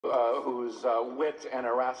whose wit and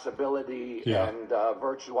irascibility Yeah. and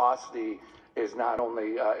virtuosity is not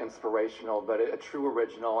only inspirational, but a true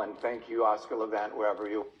original. And thank you, Oscar Levant, wherever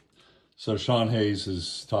you. So Sean Hayes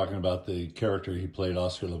is talking about the character he played,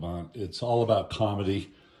 Oscar Levant. It's all about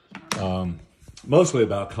comedy, mostly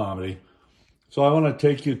about comedy. So I want to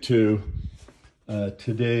take you to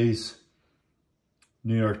today's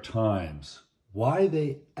New York Times. Why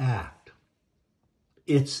they act.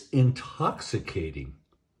 It's intoxicating.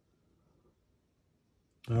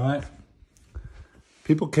 All right?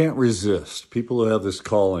 People can't resist. People who have this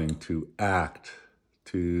calling to act,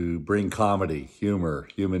 to bring comedy, humor,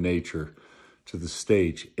 human nature to the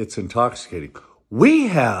stage. It's intoxicating. We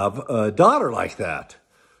have a daughter like that.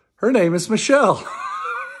 Her name is Michelle.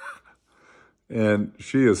 And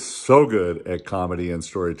she is so good at comedy and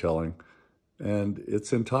storytelling. And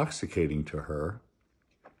it's intoxicating to her.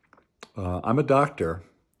 I'm a doctor.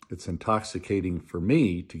 It's intoxicating for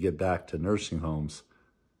me to get back to nursing homes,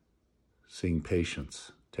 seeing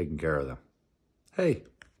patients, taking care of them. Hey,